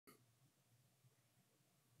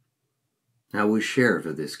I was sheriff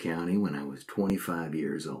of this county when I was 25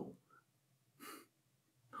 years old.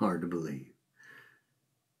 Hard to believe.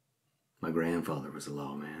 My grandfather was a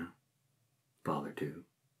lawman. Father, too.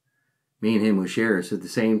 Me and him was sheriffs at the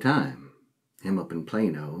same time. Him up in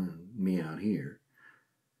Plano and me out here.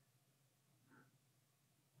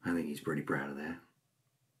 I think he's pretty proud of that.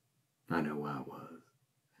 I know I was.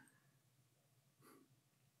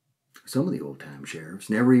 Some of the old-time sheriffs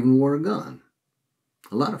never even wore a gun.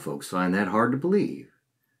 A lot of folks find that hard to believe.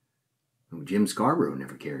 Jim Scarborough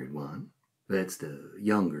never carried one. That's the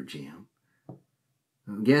younger Jim.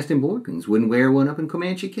 Gaston Boykins wouldn't wear one up in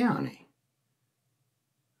Comanche County.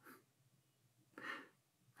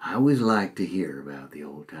 I always liked to hear about the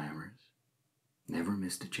old-timers. Never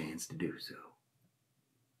missed a chance to do so.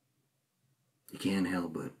 You can't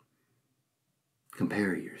help but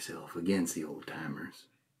compare yourself against the old-timers.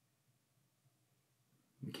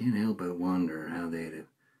 You can't help but wonder how they'd have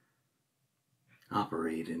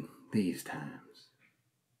operated these times.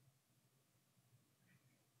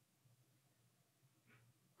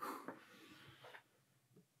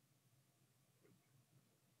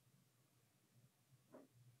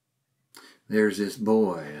 There's this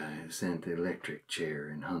boy I sent the electric chair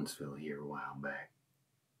in Huntsville here a while back.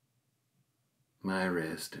 My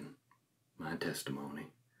arrest and my testimony.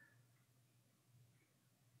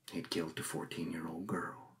 He'd killed a 14-year-old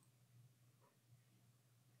girl.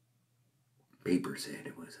 Paper said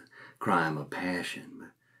it was a crime of passion, but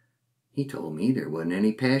he told me there wasn't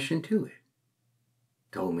any passion to it.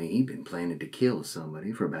 Told me he'd been planning to kill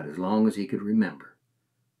somebody for about as long as he could remember.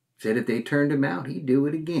 Said if they turned him out, he'd do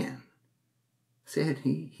it again. Said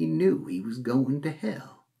he knew he was going to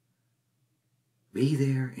hell. Be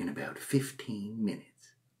there in about 15 minutes.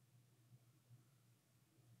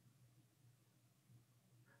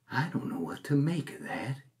 I don't know what to make of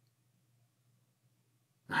that.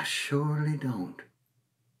 I surely don't.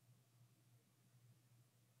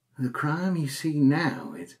 The crime you see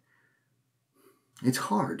now, it's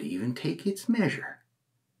hard to even take its measure.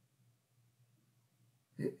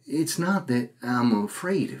 It's not that I'm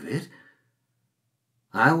afraid of it.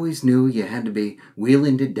 I always knew you had to be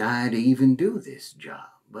willing to die to even do this job,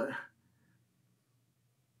 but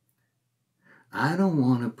I don't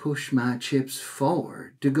want to push my chips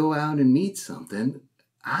forward to go out and meet something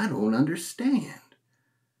I don't understand.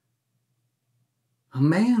 A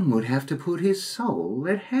man would have to put his soul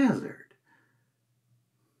at hazard.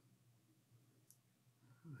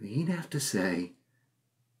 He'd have to say,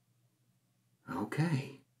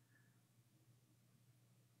 okay,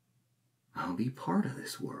 I'll be part of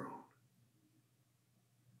this world.